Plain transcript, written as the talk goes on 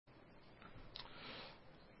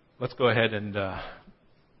Let's go ahead and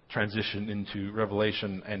transition into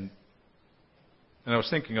Revelation. And I was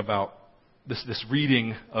thinking about this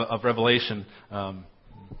reading of Revelation.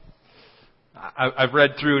 I've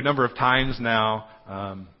read through a number of times now,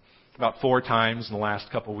 about 4 times in the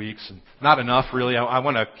last couple of weeks. And not enough, really. I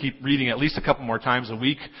want to keep reading at least a couple more times a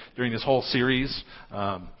week during this whole series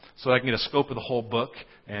so that I can get a scope of the whole book.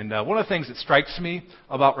 And one of the things that strikes me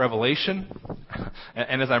about Revelation,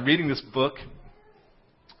 and as I'm reading this book,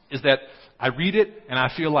 is that I read it and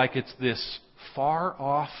I feel like it's this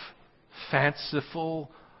far-off,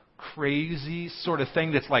 fanciful, crazy sort of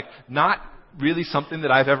thing that's like not really something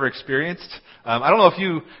that I've ever experienced. I don't know if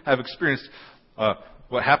you have experienced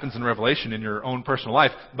what happens in Revelation in your own personal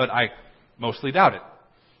life, but I mostly doubt it.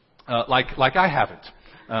 Like I haven't.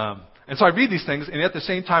 And so I read these things, and at the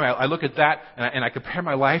same time, I look at that, and I compare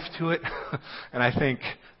my life to it, and I think,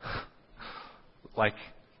 like,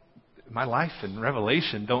 my life and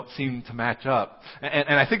Revelation don't seem to match up.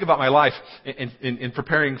 And I think about my life in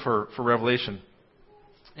preparing for Revelation.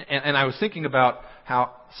 And I was thinking about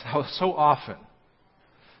how so often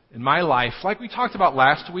in my life, like we talked about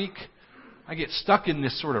last week, I get stuck in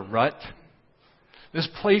this sort of rut. This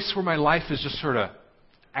place where my life is just sort of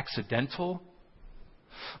accidental.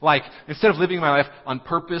 Like, instead of living my life on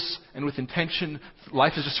purpose and with intention,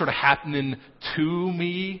 life is just sort of happening to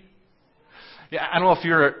me. Yeah, I don't know if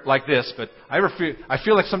you're like this, but I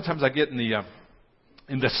feel like sometimes I get in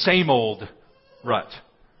the same old rut.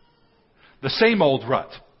 The same old rut.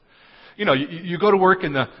 You know, you go to work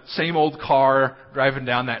in the same old car, driving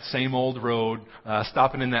down that same old road,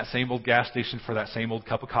 stopping in that same old gas station for that same old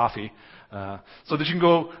cup of coffee, so that you can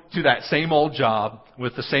go to that same old job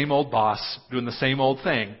with the same old boss, doing the same old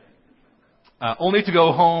thing, only to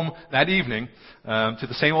go home that evening to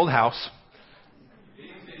the same old house.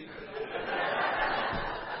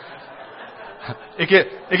 It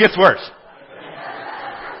gets worse.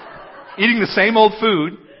 Eating the same old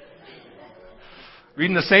food,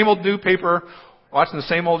 reading the same old newspaper, watching the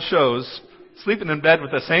same old shows, sleeping in bed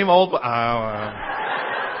with the same old...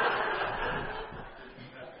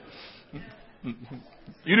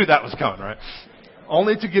 You knew that was coming, right?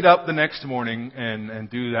 Only to get up the next morning and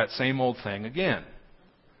do that same old thing again.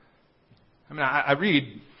 I mean, I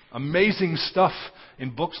read amazing stuff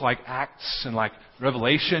in books like Acts and like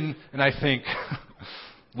Revelation, and I think,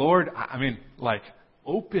 Lord,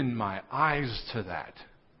 open my eyes to that.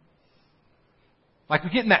 Like we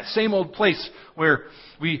get in that same old place where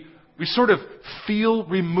we sort of feel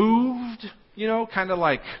removed, kind of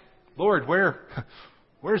like, Lord,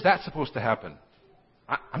 where's that supposed to happen?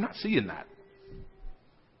 I'm not seeing that.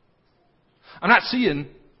 I'm not seeing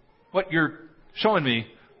what you're showing me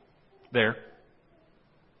there.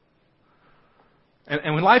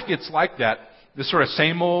 And when life gets like that, this sort of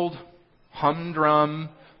same old humdrum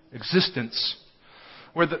existence,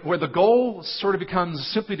 where the goal sort of becomes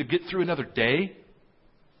simply to get through another day,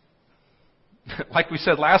 like we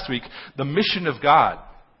said last week, the mission of God.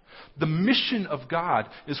 The mission of God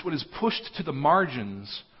is what is pushed to the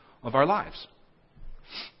margins of our lives.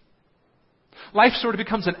 Life sort of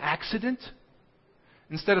becomes an accident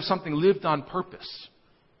instead of something lived on purpose.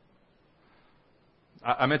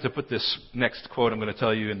 I meant to put this next quote I'm going to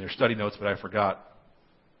tell you in their study notes, but I forgot.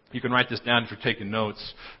 You can write this down if you're taking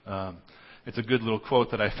notes. It's a good little quote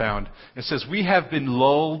that I found. It says, "We have been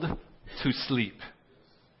lulled to sleep.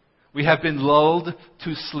 We have been lulled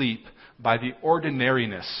to sleep by the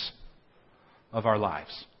ordinariness of our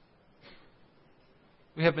lives."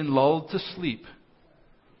 We have been lulled to sleep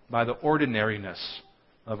by the ordinariness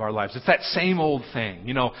of our lives. It's that same old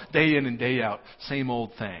thing, day in and day out, same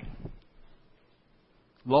old thing.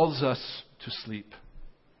 Lulls us to sleep.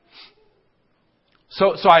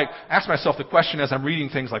 So I ask myself the question as I'm reading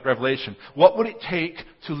things like Revelation, what would it take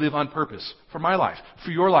to live on purpose for my life,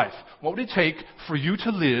 for your life? What would it take for you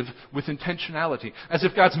to live with intentionality? As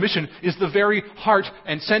if God's mission is the very heart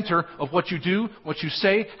and center of what you do, what you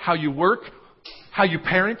say, how you work, how you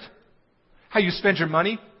parent, how you spend your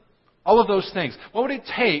money, all of those things. What would it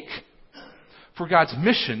take for God's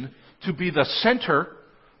mission to be the center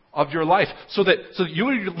of your life, so that you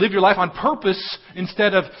would live your life on purpose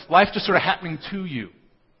instead of life just sort of happening to you,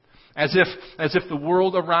 as if the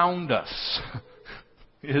world around us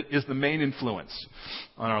is the main influence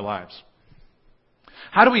on our lives?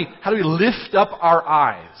 How do we lift up our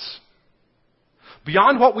eyes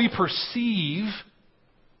beyond what we perceive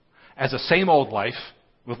as a same old life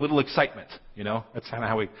with little excitement? That's kind of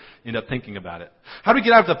how we end up thinking about it. How do we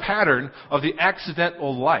get out of the pattern of the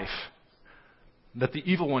accidental life that the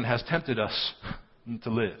evil one has tempted us to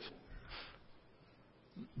live?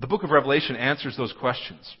 The book of Revelation answers those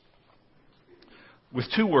questions. with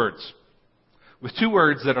two words. With two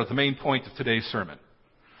words that are the main point of today's sermon,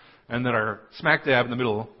 and that are smack dab in the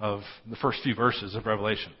middle of the first few verses of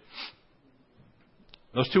Revelation.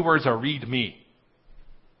 Those two words are read me.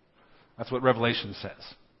 That's what Revelation says.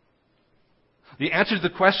 The answer to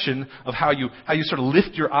the question of how you sort of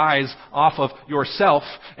lift your eyes off of yourself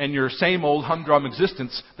and your same old humdrum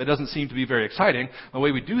existence that doesn't seem to be very exciting, the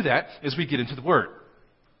way we do that is we get into the Word.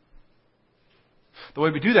 The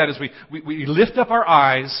way we do that is we lift up our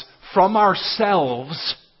eyes from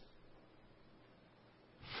ourselves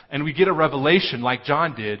and we get a revelation like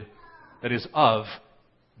John did that is of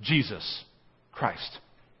Jesus Christ.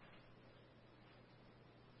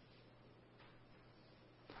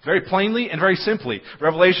 Very plainly and very simply,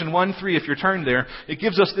 Revelation 1:3, if you're turned there, it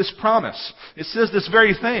gives us this promise. It says this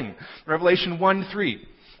very thing. Revelation 1:3.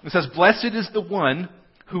 It says, "Blessed is the one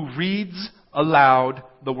who reads aloud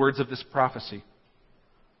the words of this prophecy.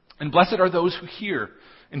 And blessed are those who hear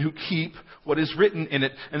and who keep what is written in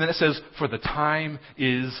it." And then it says, "For the time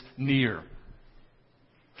is near."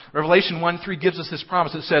 Revelation 1:3 gives us this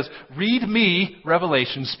promise. It says, read me,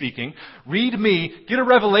 Revelation speaking, read me, get a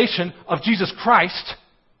revelation of Jesus Christ,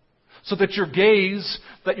 so that your gaze,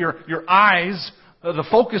 that your eyes, the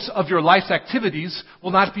focus of your life's activities will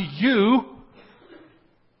not be you,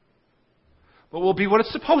 but will be what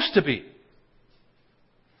it's supposed to be.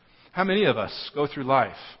 How many of us go through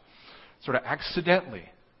life sort of accidentally,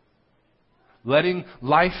 letting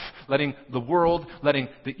life, letting the world, letting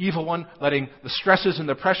the evil one, letting the stresses and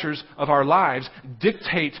the pressures of our lives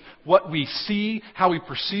dictate what we see, how we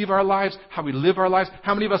perceive our lives, how we live our lives?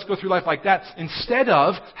 How many of us go through life like that instead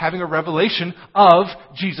of having a revelation of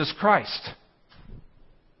Jesus Christ?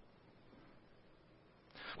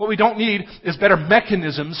 What we don't need is better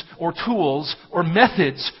mechanisms or tools or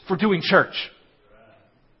methods for doing church.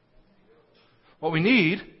 What we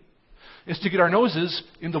need is to get our noses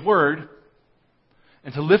in the Word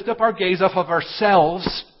and to lift up our gaze off of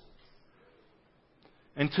ourselves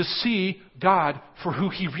and to see God for who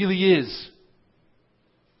He really is.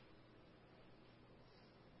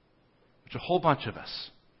 Which a whole bunch of us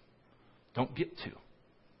don't get to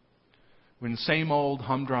when same old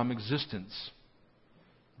humdrum existence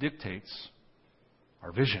dictates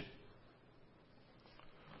our vision.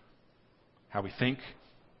 How we think,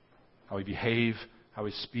 how we behave, how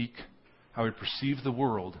we speak, how we perceive the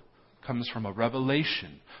world comes from a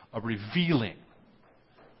revelation, a revealing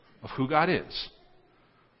of who God is.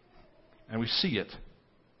 And we see it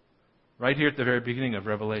right here at the very beginning of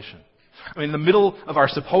Revelation. I mean, in the middle of our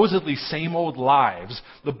supposedly same old lives,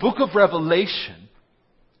 the book of Revelation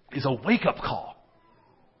is a wake-up call.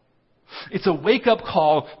 It's a wake-up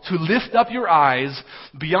call to lift up your eyes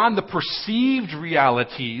beyond the perceived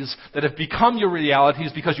realities that have become your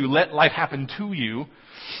realities because you let life happen to you.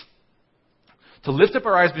 To lift up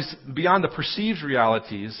our eyes beyond the perceived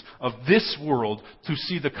realities of this world to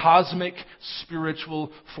see the cosmic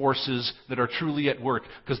spiritual forces that are truly at work.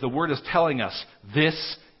 Because the Word is telling us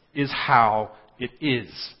this is how it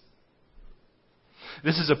is.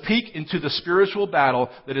 This is a peek into the spiritual battle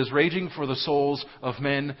that is raging for the souls of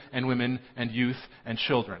men and women and youth and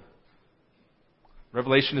children.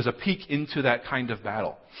 Revelation is a peek into that kind of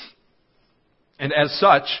battle. And as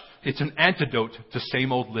such, it's an antidote to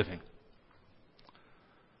same old living.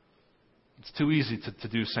 It's too easy to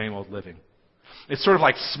do same old living. It's sort of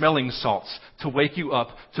like smelling salts to wake you up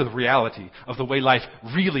to the reality of the way life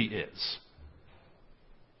really is.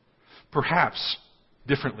 Perhaps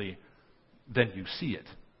differently than you see it.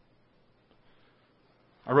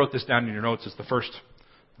 I wrote this down in your notes as the first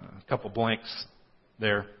couple blanks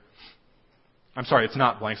there. I'm sorry, it's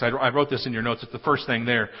not blanks. I wrote this in your notes. It's the first thing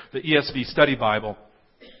there. The ESV Study Bible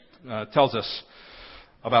tells us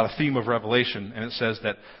about a theme of Revelation, and it says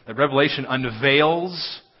that Revelation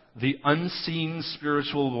unveils the unseen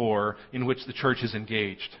spiritual war in which the church is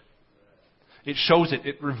engaged. It shows it.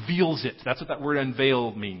 It reveals it. That's what that word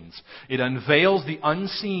unveil means. It unveils the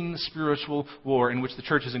unseen spiritual war in which the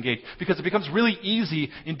church is engaged. Because it becomes really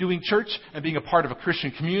easy in doing church and being a part of a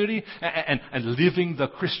Christian community and living the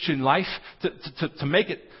Christian life to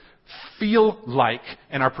make it feel like,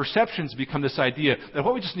 and our perceptions become this idea that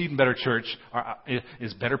what we just need in better church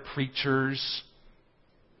is better preachers,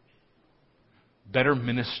 better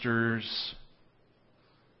ministers,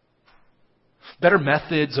 better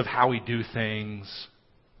methods of how we do things.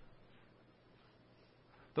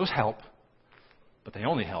 Those help, but they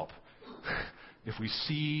only help if we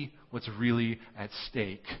see what's really at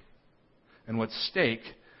stake. And what's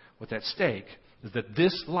at stake is that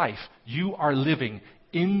this life you are living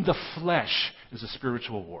in the flesh is a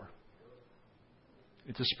spiritual war.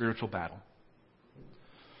 It's a spiritual battle.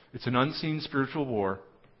 It's an unseen spiritual war,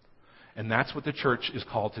 and that's what the church is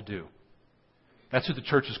called to do. That's who the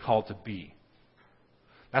church is called to be.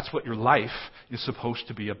 That's what your life is supposed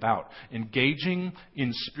to be about. Engaging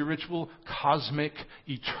in spiritual, cosmic,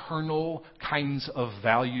 eternal kinds of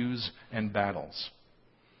values and battles.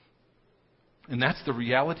 And that's the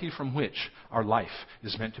reality from which our life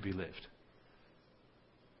is meant to be lived.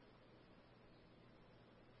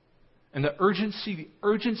 And the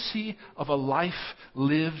urgency of a life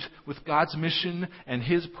lived with God's mission and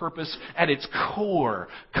His purpose at its core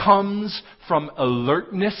comes from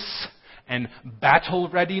alertness and battle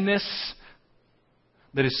readiness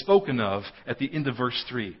that is spoken of at the end of verse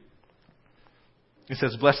 3. It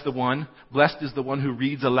says, blessed is the one who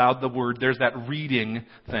reads aloud the word. There's that reading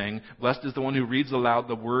thing. Blessed is the one who reads aloud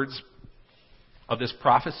the words of this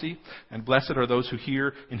prophecy, and blessed are those who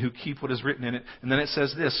hear and who keep what is written in it. And then it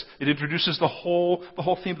says this. It introduces the whole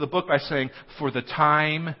theme of the book by saying, for the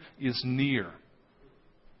time is near.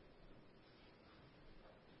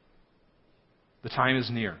 The time is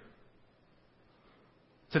near.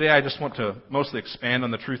 Today I just want to mostly expand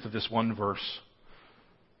on the truth of this one verse.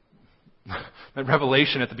 That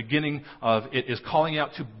Revelation at the beginning of it is calling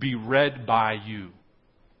out to be read by you.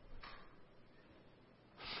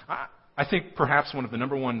 I think perhaps one of the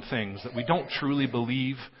number one things that we don't truly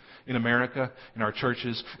believe in America, in our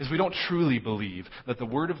churches, is we don't truly believe that the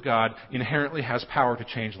Word of God inherently has power to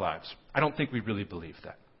change lives. I don't think we really believe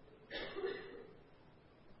that.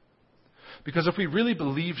 Because if we really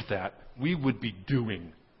believed that, we would be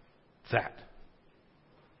doing that.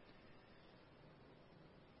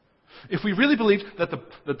 If we really believed that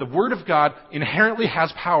the Word of God inherently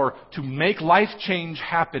has power to make life change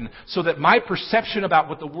happen so that my perception about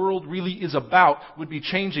what the world really is about would be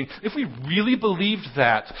changing, if we really believed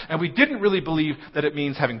that, and we didn't really believe that it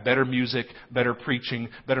means having better music, better preaching,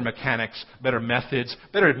 better mechanics, better methods,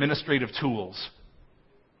 better administrative tools,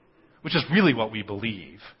 which is really what we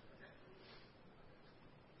believe.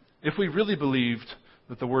 If we really believed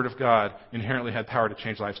that the Word of God inherently had power to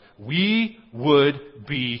change lives, we would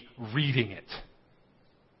be reading it.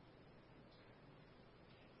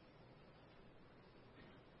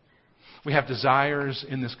 We have desires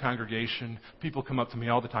in this congregation. People come up to me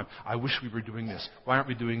all the time. I wish we were doing this. Why aren't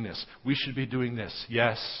we doing this? We should be doing this.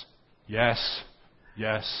 Yes, yes,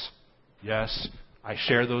 yes, yes. I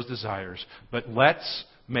share those desires. But let's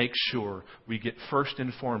make sure we get first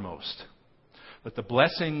and foremost that the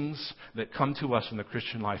blessings that come to us in the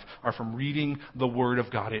Christian life are from reading the Word of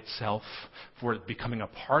God itself, for it becoming a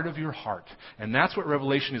part of your heart. And that's what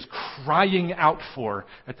Revelation is crying out for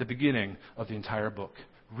at the beginning of the entire book.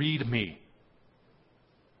 Read me.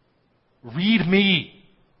 Read me.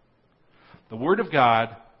 The Word of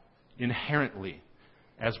God inherently,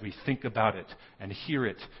 as we think about it and hear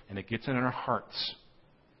it and it gets in our hearts,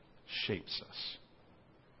 shapes us.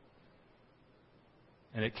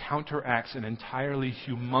 And it counteracts an entirely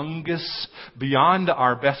humongous, beyond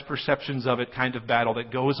our best perceptions of it kind of battle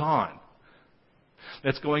that goes on.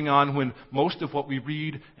 That's going on when most of what we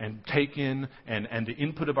read and take in and the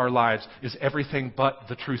input of our lives is everything but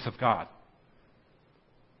the truth of God.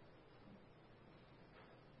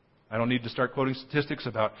 I don't need to start quoting statistics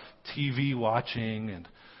about TV watching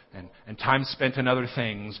and time spent in other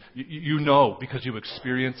things. You know, because you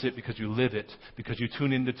experience it, because you live it, because you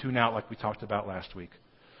tune in to tune out like we talked about last week.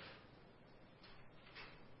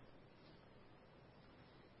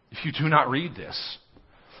 If you do not read this,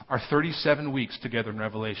 our 37 weeks together in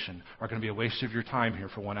Revelation are going to be a waste of your time here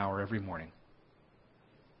for 1 hour every morning.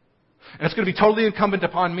 And it's going to be totally incumbent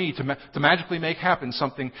upon me to magically make happen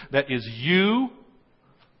something that is you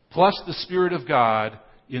plus the Spirit of God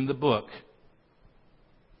in the book.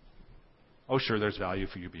 Oh, sure, there's value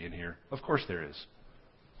for you being here. Of course there is.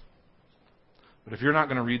 But if you're not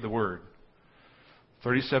going to read the Word,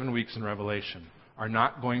 37 weeks in Revelation are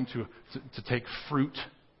not going to take fruit,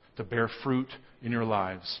 to bear fruit in your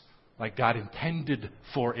lives like God intended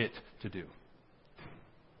for it to do.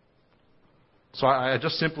 So I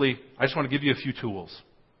just want to give you a few tools.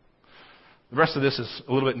 The rest of this is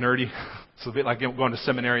a little bit nerdy. It's a bit like going to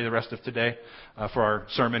seminary the rest of today for our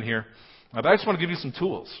sermon here. But I just want to give you some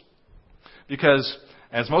tools. Because,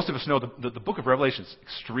 as most of us know, the book of Revelation is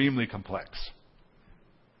extremely complex.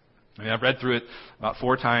 I mean, I've read through it about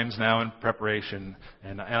 4 times now in preparation,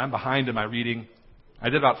 and I'm behind in my reading. I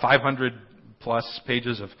did about 500 plus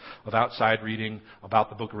pages of outside reading about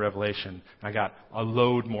the book of Revelation, and I got a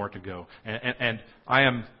load more to go. And I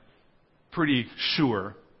am pretty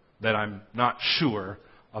sure that I'm not sure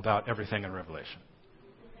about everything in Revelation.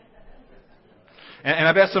 And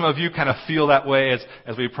I bet some of you kind of feel that way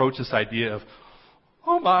as we approach this idea of,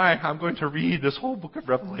 oh my, I'm going to read this whole book of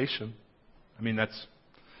Revelation. I mean,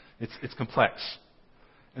 it's complex.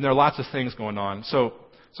 And there are lots of things going on. So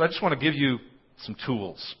I just want to give you some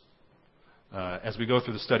tools as we go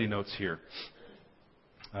through the study notes here.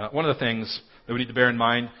 One of the things that we need to bear in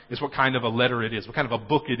mind is what kind of a letter it is, what kind of a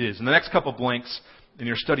book it is. And the next couple blanks in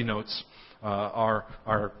your study notes are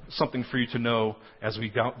something for you to know as we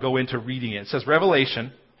go into reading it. It says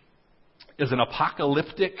Revelation is an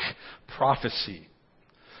apocalyptic prophecy.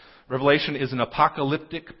 Revelation is an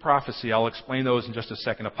apocalyptic prophecy. I'll explain those in just a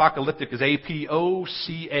second. Apocalyptic is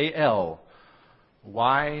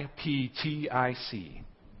A-P-O-C-A-L-Y-P-T-I-C.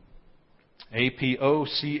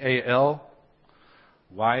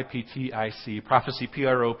 A-P-O-C-A-L-Y-P-T-I-C. Prophecy,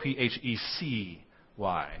 P-R-O-P-H-E-C-Y,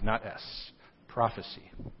 not S. Prophecy.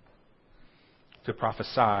 To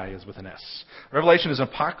prophesy is with an S. Revelation is an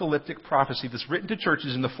apocalyptic prophecy that's written to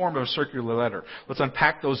churches in the form of a circular letter. Let's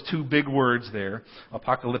unpack those two big words there,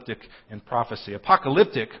 apocalyptic and prophecy.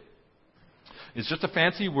 Apocalyptic is just a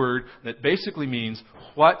fancy word that basically means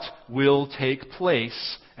what will take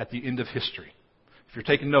place at the end of history. If you're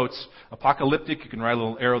taking notes, apocalyptic, you can write a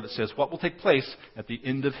little arrow that says what will take place at the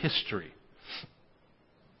end of history.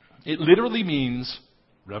 It literally means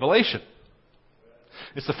revelation.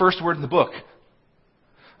 It's the first word in the book.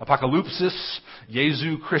 Apocalypsis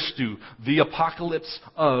Jesu Christu, the apocalypse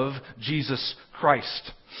of Jesus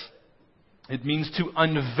Christ. It means to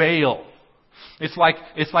unveil. It's like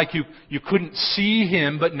you couldn't see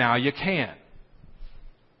Him, but now you can.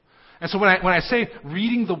 And so when I say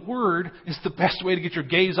reading the Word is the best way to get your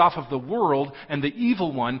gaze off of the world and the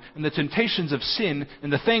evil one and the temptations of sin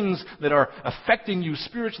and the things that are affecting you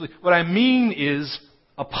spiritually, what I mean is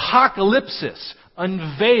apocalypsis.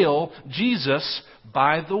 Unveil Jesus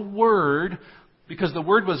by the Word, because the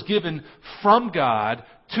Word was given from God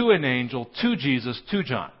to an angel, to Jesus, to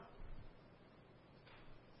John.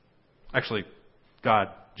 Actually, God,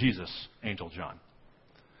 Jesus, angel John.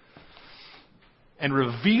 And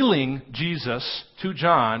revealing Jesus to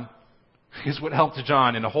John is what helped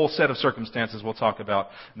John in a whole set of circumstances we'll talk about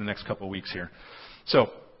in the next couple of weeks here.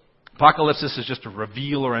 So, apocalypse is just to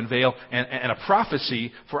reveal or unveil, and a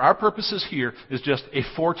prophecy, for our purposes here, is just a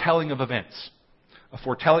foretelling of events. A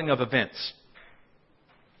foretelling of events.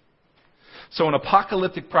 So an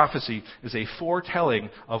apocalyptic prophecy is a foretelling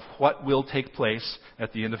of what will take place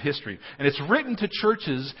at the end of history. And it's written to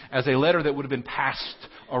churches as a letter that would have been passed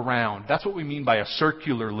around. That's what we mean by a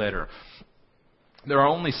circular letter. There are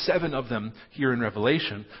only 7 of them here in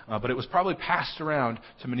Revelation, but it was probably passed around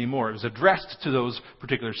to many more. It was addressed to those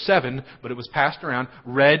particular 7, but it was passed around,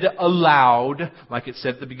 read aloud, like it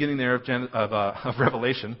said at the beginning there of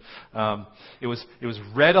Revelation. It was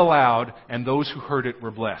read aloud, and those who heard it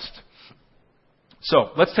were blessed.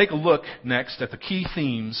 So let's take a look next at the key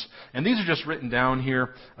themes, and these are just written down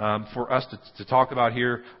here for us to talk about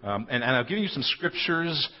here, and I'll give you some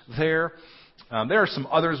scriptures there. There are some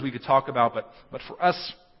others we could talk about, but for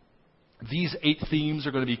us, these 8 themes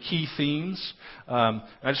are going to be key themes. I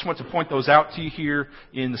just want to point those out to you here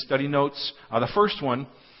in the study notes. The first one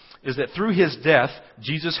is that through His death,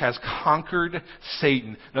 Jesus has conquered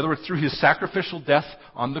Satan. In other words, through His sacrificial death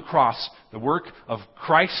on the cross, the work of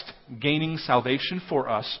Christ gaining salvation for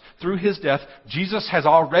us, through His death, Jesus has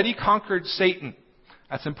already conquered Satan.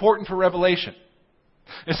 That's important for Revelation.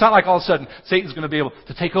 It's not like all of a sudden Satan's going to be able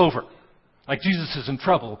to take over. Like Jesus is in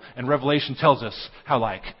trouble, and Revelation tells us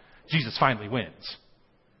how, Jesus finally wins.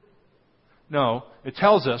 No, it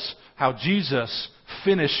tells us how Jesus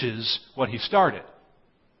finishes what He started.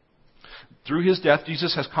 Through His death,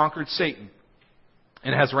 Jesus has conquered Satan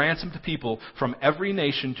and has ransomed people from every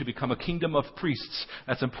nation to become a kingdom of priests.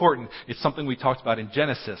 That's important. It's something we talked about in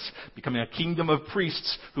Genesis, becoming a kingdom of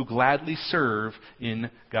priests who gladly serve in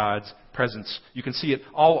God's presence. You can see it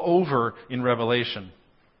all over in Revelation.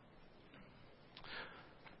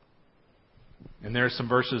 And there's some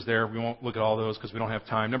verses there. We won't look at all those because we don't have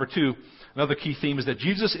time. Number 2, another key theme is that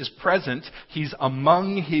Jesus is present. He's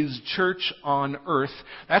among His church on earth.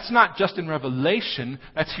 That's not just in Revelation.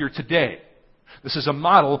 That's here today. This is a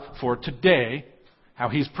model for today, how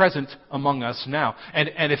He's present among us now.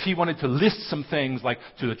 And if He wanted to list some things like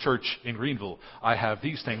to the church in Greenville, I have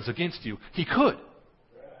these things against you, He could.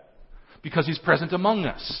 Because He's present among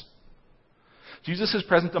us. Jesus is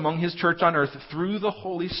present among His church on earth through the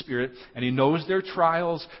Holy Spirit, and He knows their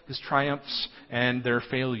trials, His triumphs, and their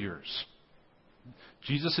failures.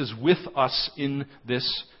 Jesus is with us in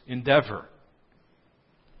this endeavor.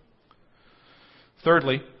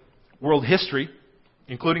 Thirdly, world history,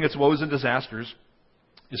 including its woes and disasters,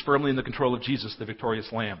 is firmly in the control of Jesus, the victorious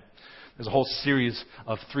Lamb. There's a whole series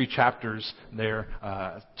of 3 chapters there,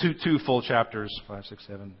 two full chapters, 5, 6,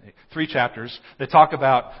 7, 8, 3 chapters that talk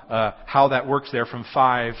about how that works there from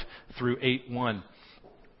 5 through 8:1.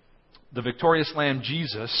 The victorious Lamb,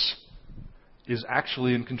 Jesus, is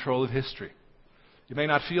actually in control of history. It may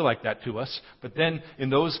not feel like that to us, but then in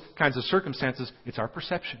those kinds of circumstances, it's our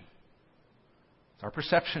perception. It's our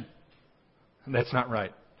perception. And that's not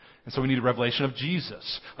right. And so we need a revelation of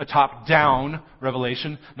Jesus. A top-down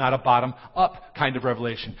revelation, not a bottom-up kind of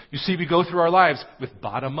revelation. You see, we go through our lives with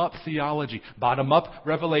bottom-up theology, bottom-up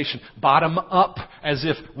revelation, bottom-up as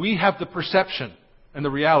if we have the perception and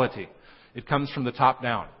the reality. It comes from the top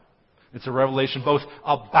down. It's a revelation both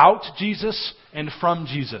about Jesus and from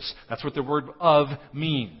Jesus. That's what the word of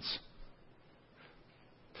means.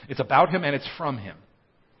 It's about Him and it's from Him.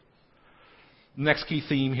 Next key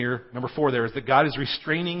theme here, number 4 there, is that God is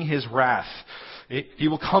restraining His wrath. He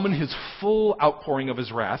will come in His full outpouring of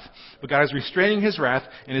His wrath, but God is restraining His wrath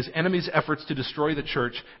and His enemies' efforts to destroy the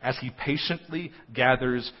church as He patiently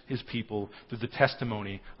gathers His people through the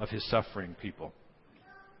testimony of His suffering people.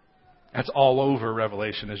 That's all over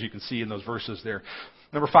Revelation, as you can see in those verses there.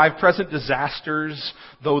 Number 5, present disasters,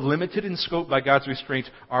 though limited in scope by God's restraint,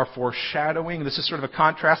 are foreshadowing. This is sort of a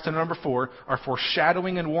contrast to number 4, are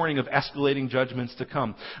foreshadowing and warning of escalating judgments to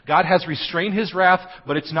come. God has restrained His wrath,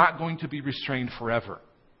 but it's not going to be restrained forever.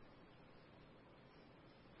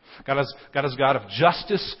 God is God of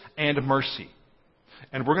justice and mercy.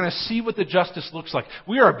 And we're going to see what the justice looks like.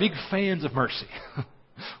 We are big fans of mercy.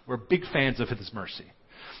 We're big fans of His mercy.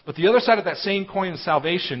 But the other side of that same coin of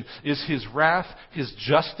salvation is His wrath, His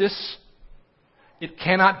justice. It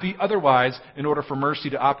cannot be otherwise in order for mercy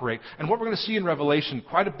to operate. And what we're going to see in Revelation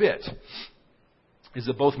quite a bit is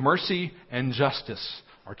that both mercy and justice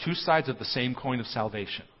are 2 sides of the same coin of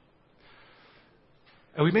salvation.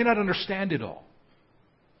 And we may not understand it all.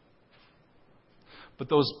 But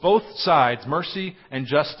those both sides, mercy and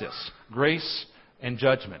justice, grace and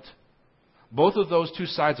judgment, both of those 2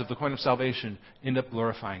 sides of the coin of salvation end up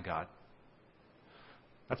glorifying God.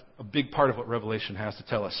 That's a big part of what Revelation has to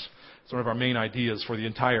tell us. It's one of our main ideas for the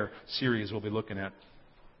entire series we'll be looking at.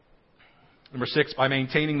 Number 6, by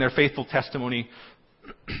maintaining their faithful testimony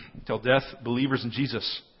till death, believers in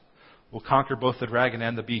Jesus will conquer both the dragon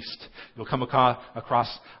and the beast. You'll come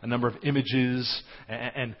across a number of images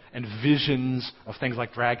and visions of things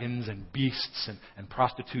like dragons and beasts and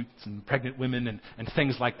prostitutes and pregnant women and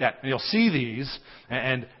things like that. And you'll see these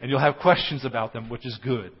and you'll have questions about them, which is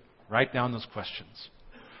good. Write down those questions.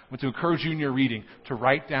 I want to encourage you in your reading to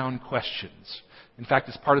write down questions. In fact,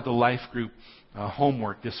 it's part of the life group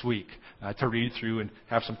homework this week to read through and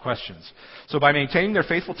have some questions. So by maintaining their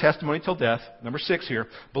faithful testimony till death, number 6 here,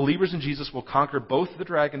 believers in Jesus will conquer both the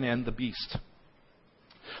dragon and the beast.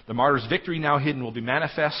 The martyr's victory now hidden will be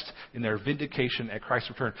manifest in their vindication at Christ's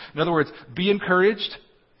return. In other words, be encouraged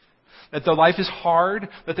that though life is hard,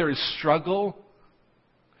 that there is struggle,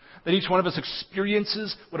 that each one of us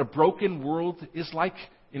experiences what a broken world is like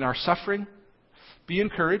in our suffering. Be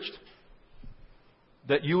encouraged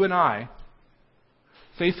that you and I,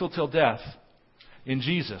 faithful till death in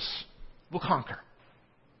Jesus, will conquer.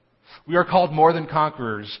 We are called more than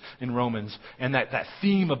conquerors in Romans, and that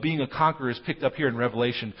theme of being a conqueror is picked up here in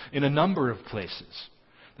Revelation in a number of places.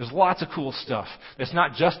 There's lots of cool stuff. It's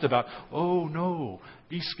not just about, oh no,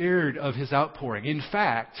 be scared of His outpouring. In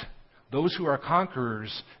fact, those who are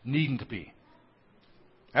conquerors needn't be.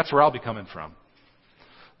 That's where I'll be coming from.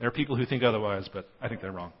 There are people who think otherwise, but I think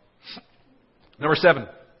they're wrong. Number 7.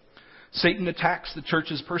 Satan attacks the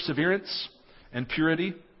church's perseverance and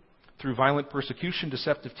purity through violent persecution,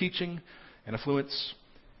 deceptive teaching, and affluence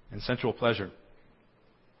and sensual pleasure.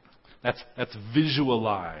 That's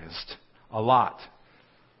visualized a lot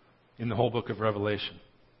in the whole book of Revelation.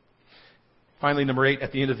 Finally, number 8,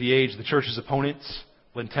 at the end of the age, the church's opponents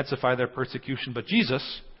will intensify their persecution, but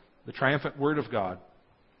Jesus, the triumphant Word of God,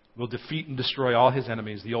 will defeat and destroy all His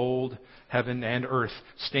enemies. The old heaven and earth,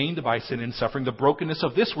 stained by sin and suffering, the brokenness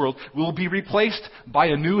of this world, will be replaced by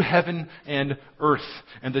a new heaven and earth.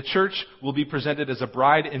 And the church will be presented as a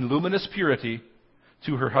bride in luminous purity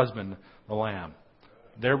to her husband, the Lamb.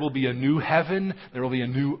 There will be a new heaven. There will be a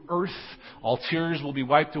new earth. All tears will be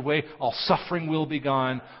wiped away. All suffering will be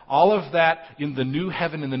gone. All of that in the new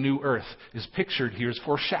heaven and the new earth is pictured here, is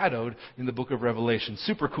foreshadowed in the book of Revelation.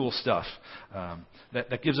 Super cool stuff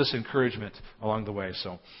that gives us encouragement along the way.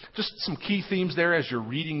 So just some key themes there as you're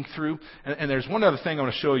reading through. And there's one other thing I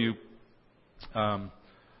want to show you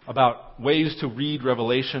about ways to read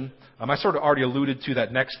Revelation. I sort of already alluded to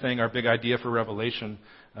that next thing, our big idea for Revelation.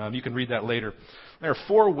 You can read that later. There are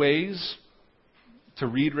 4 ways to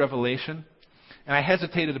read Revelation. And I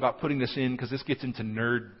hesitated about putting this in because this gets into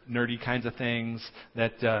nerdy kinds of things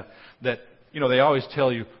that they always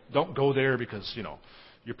tell you, don't go there because,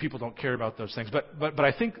 your people don't care about those things. But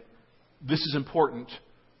I think this is important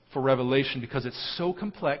for Revelation because it's so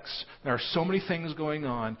complex. There are so many things going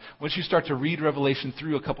on. Once you start to read Revelation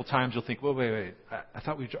through a couple times, you'll think, well, wait. I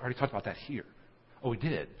thought we already talked about that here. Oh, we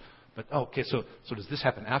did. But, okay, so does this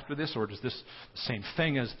happen after this, or does this the same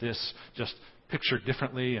thing as this, just pictured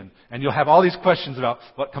differently? And you'll have all these questions about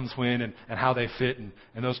what comes when and how they fit and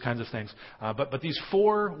those kinds of things. But these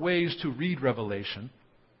 4 ways to read Revelation,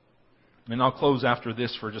 and I'll close after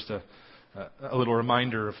this for just a little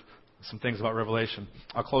reminder of some things about Revelation.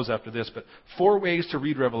 I'll close after this, but 4 ways to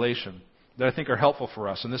read Revelation that I think are helpful for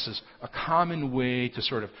us. And this is a common way to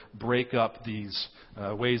sort of break up these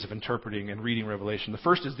ways of interpreting and reading Revelation. The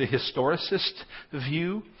first is the historicist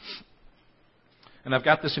view. And I've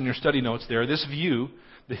got this in your study notes there. This view,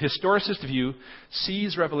 the historicist view,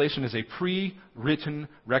 sees Revelation as a pre-written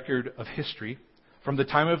record of history from the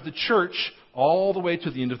time of the church all the way to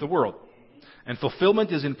the end of the world. And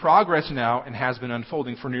fulfillment is in progress now and has been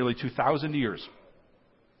unfolding for nearly 2,000 years.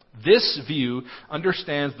 This view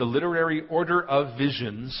understands the literary order of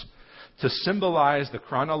visions to symbolize the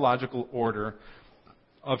chronological order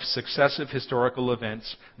of successive historical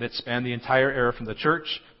events that span the entire era from the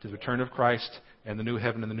church to the return of Christ and the new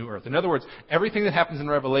heaven and the new earth. In other words, everything that happens in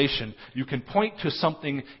Revelation, you can point to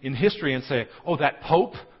something in history and say, oh, that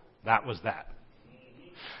Pope, that was that.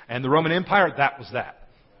 And the Roman Empire, that was that.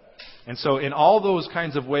 And so in all those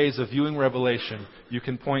kinds of ways of viewing Revelation, you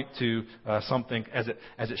can point to something as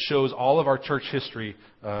it shows all of our church history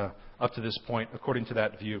up to this point, according to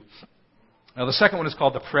that view. Now, the second one is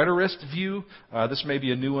called the preterist view. This may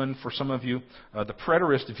be a new one for some of you. The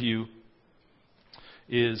preterist view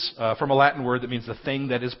is from a Latin word that means the thing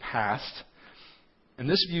that is past. And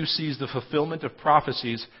this view sees the fulfillment of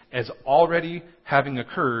prophecies as already having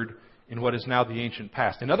occurred in what is now the ancient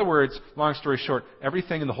past. In other words, long story short,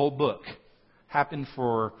 everything in the whole book happened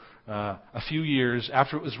for a few years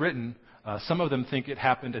after it was written. Some of them think it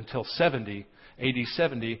happened until AD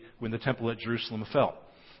 70, when the temple at Jerusalem fell.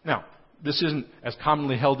 Now, this isn't as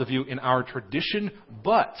commonly held a view in our tradition,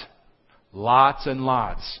 but lots and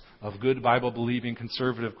lots of good Bible-believing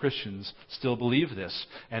conservative Christians still believe this,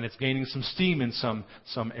 and it's gaining some steam in some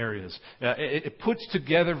areas. It puts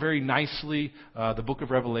together very nicely the book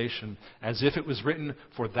of Revelation as if it was written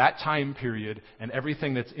for that time period, and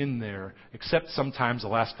everything that's in there, except sometimes the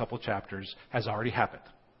last couple chapters, has already happened.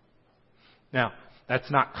 Now,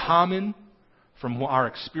 that's not common from our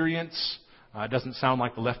experience. It doesn't sound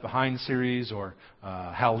like the Left Behind series or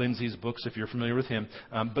Hal Lindsey's books, if you're familiar with him.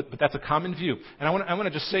 But that's a common view. And I want to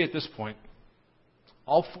just say at this point,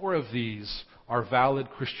 all 4 of these are valid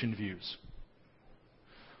Christian views.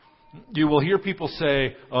 You will hear people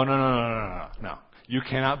say, oh, no. You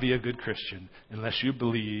cannot be a good Christian unless you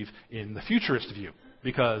believe in the futurist view,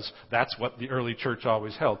 because that's what the early church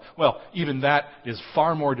always held. Well, even that is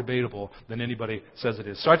far more debatable than anybody says it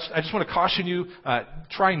is. So I just want to caution you,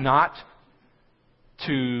 try not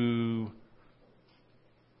to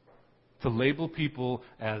label people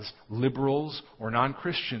as liberals or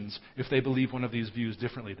non-Christians if they believe one of these views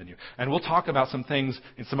differently than you. And we'll talk about some things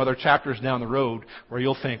in some other chapters down the road where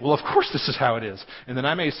you'll think, well, of course this is how it is. And then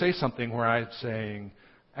I may say something where I'm saying,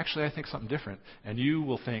 actually, I think something different. And you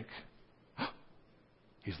will think, oh,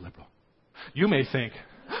 he's liberal. You may think,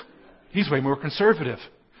 oh, he's way more conservative.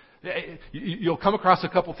 You'll come across a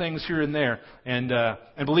couple things here and there, and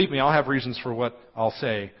believe me, I'll have reasons for what I'll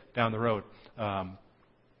say down the road.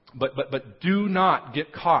 But do not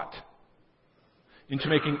get caught into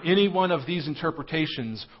making any one of these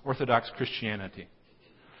interpretations Orthodox Christianity,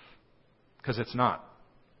 because it's not.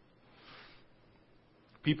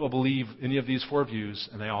 People believe any of these 4 views,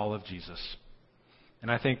 and they all love Jesus.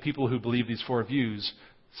 And I think people who believe these 4 views,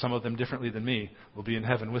 some of them differently than me, will be in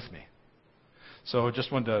heaven with me. So I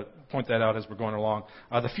just wanted to point that out as we're going along.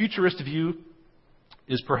 The futurist view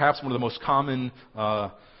is perhaps one of the most common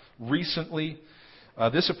recently.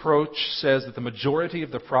 This approach says that the majority of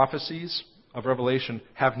the prophecies of Revelation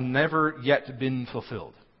have never yet been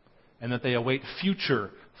fulfilled, and that they await future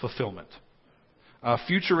fulfillment.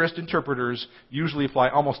 Futurist interpreters usually apply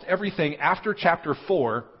almost everything after chapter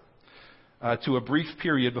 4 to a brief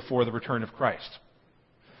period before the return of Christ.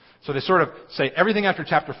 So they sort of say everything after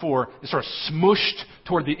chapter 4 is sort of smooshed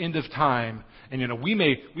toward the end of time. And, we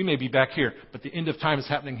may be back here, but the end of time is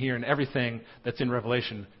happening here, and everything that's in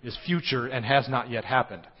Revelation is future and has not yet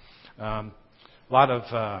happened. A lot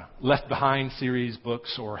of Left Behind series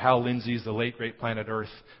books, or Hal Lindsey's The Late Great Planet Earth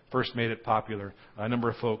first made it popular. A number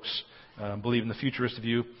of folks believe in the futurist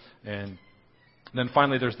view. And then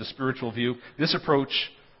finally there's the spiritual view. This approach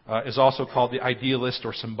is also called the idealist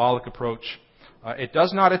or symbolic approach. It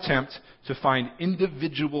does not attempt to find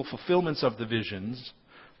individual fulfillments of the visions,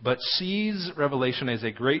 but sees Revelation as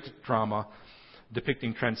a great drama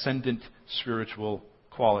depicting transcendent spiritual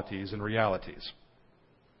qualities and realities.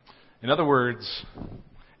 In other words,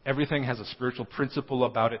 everything has a spiritual principle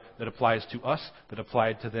about it that applies to us, that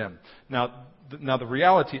applied to them. Now the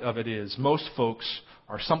reality of it is most folks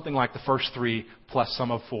are something like the first three plus some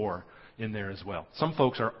of four in there as well. Some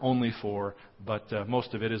folks are only four, but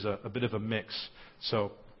most of it is a bit of a mix.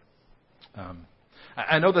 So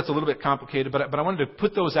I know that's a little bit complicated, but I wanted to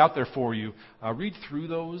put those out there for you. Read through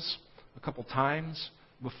those a couple times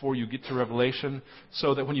before you get to Revelation,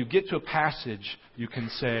 so that when you get to a passage, you can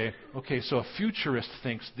say, okay, so a futurist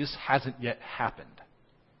thinks this hasn't yet happened.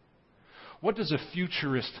 What does a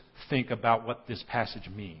futurist think about what this passage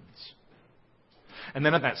means? And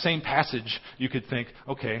then in that same passage, you could think,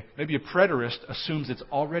 okay, maybe a preterist assumes it's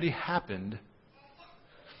already happened,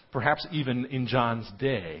 perhaps even in John's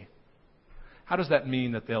day. How does that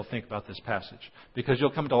mean that they'll think about this passage? Because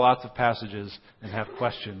you'll come to lots of passages and have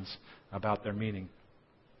questions about their meaning.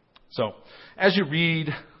 So, as you read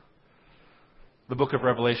the book of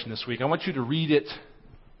Revelation this week, I want you to read it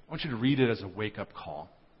as a wake-up call.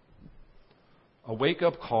 A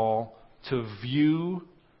wake-up call to view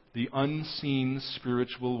the unseen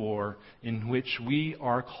spiritual war in which we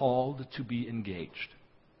are called to be engaged.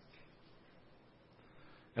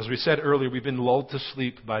 As we said earlier, we've been lulled to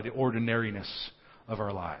sleep by the ordinariness of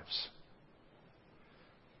our lives.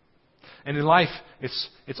 And in life,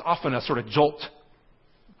 it's often a sort of jolt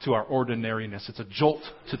to our ordinariness. It's a jolt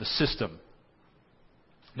to the system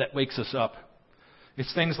that wakes us up.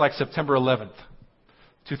 It's things like September 11th,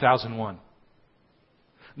 2001,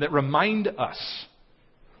 that remind us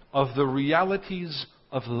of the realities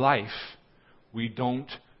of life we don't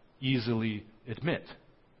easily admit.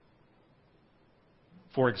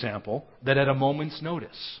 For example, that at a moment's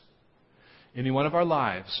notice, any one of our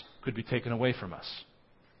lives could be taken away from us.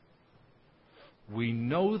 We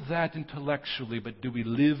know that intellectually, but do we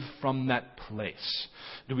live from that place?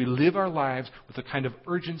 Do we live our lives with a kind of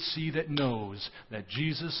urgency that knows that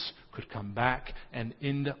Jesus could come back and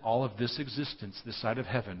end all of this existence this side of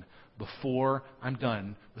heaven before I'm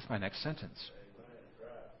done with my next sentence?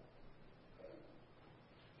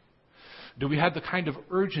 Do we have the kind of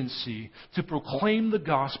urgency to proclaim the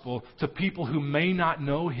gospel to people who may not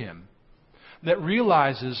know Him, that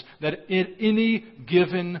realizes that at any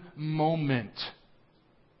given moment,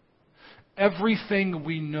 everything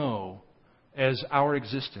we know as our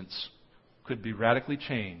existence could be radically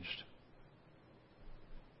changed?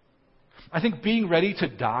 I think being ready to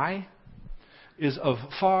die is of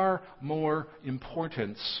far more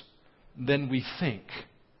importance than we think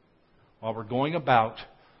while we're going about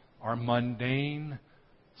our mundane,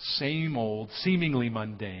 same old, seemingly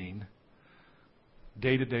mundane,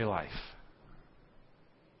 day-to-day life.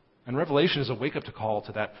 And Revelation is a wake-up call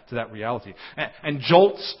to that reality. And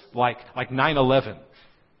jolts like 9/11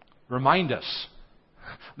 remind us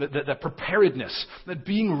that preparedness, that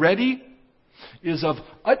being ready is of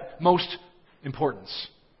utmost importance.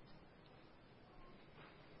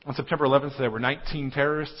 On September 11th, there were 19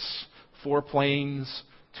 terrorists, 4 planes,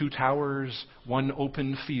 2 towers, 1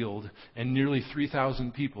 open field, and nearly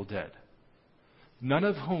 3,000 people dead. None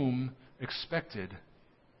of whom expected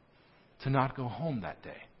to not go home that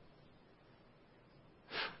day.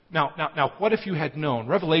 Now, what if you had known?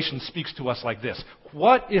 Revelation speaks to us like this.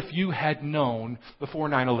 What if you had known before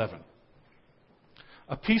 9/11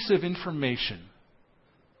 a piece of information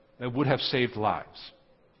that would have saved lives?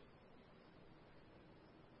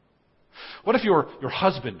 What if your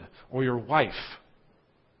husband or your wife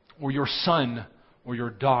or your son or your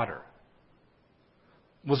daughter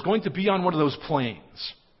was going to be on one of those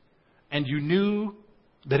planes and you knew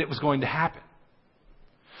that it was going to happen?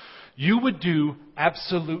 You would do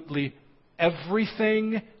absolutely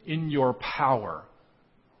everything in your power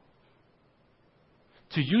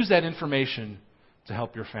to use that information to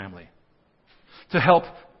help your family, to help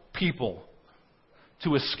people,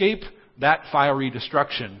 to escape that fiery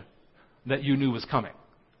destruction that you knew was coming.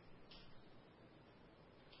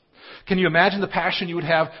 Can you imagine the passion you would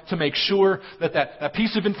have to make sure that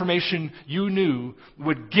piece of information you knew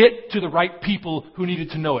would get to the right people who needed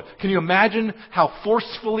to know it? Can you imagine how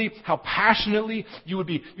forcefully, how passionately you would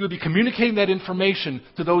be communicating that information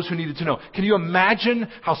to those who needed to know? Can you imagine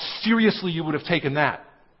how seriously you would have taken that?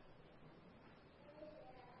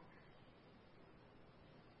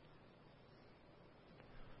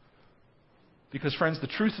 Because, friends, the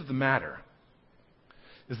truth of the matter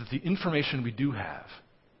is that the information we do have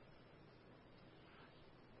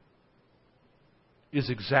is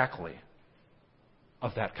exactly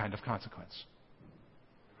of that kind of consequence.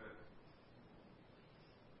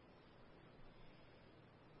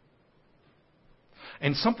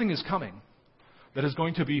 And something is coming that is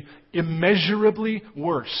going to be immeasurably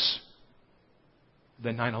worse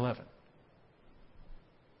than 9/11.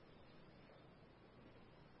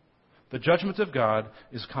 The judgment of God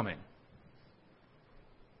is coming.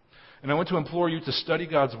 And I want to implore you to study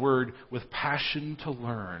God's Word with passion to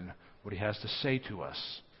learn what He has to say to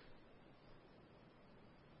us,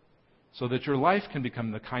 so that your life can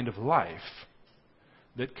become the kind of life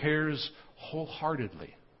that cares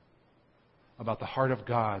wholeheartedly about the heart of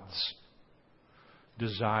God's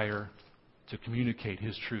desire to communicate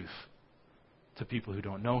His truth to people who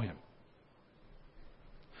don't know Him.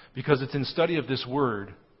 Because it's in study of this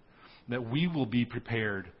Word that we will be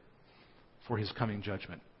prepared for His coming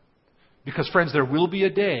judgment. Because, friends, there will be a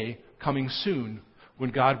day coming soon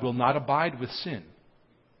when God will not abide with sin.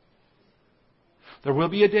 There will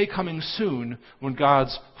be a day coming soon when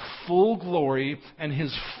God's full glory and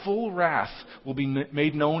His full wrath will be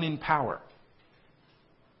made known in power.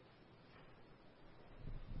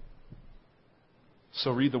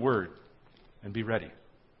 So read the Word and be ready.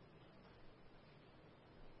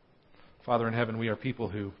 Father in heaven, we are people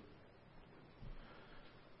who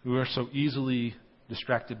are so easily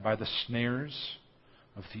distracted by the snares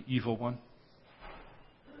of the evil one.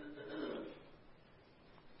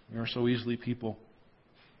 We are so easily people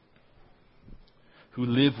who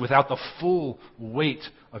live without the full weight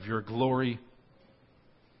of your glory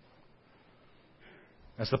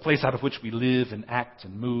as the place out of which we live and act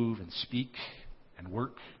and move and speak and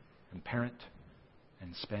work and parent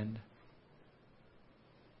and spend.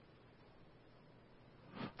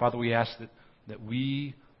 Father, we ask that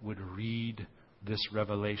we would read this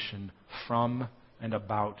revelation from and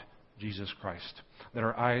about Jesus Christ, that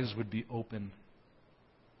our eyes would be open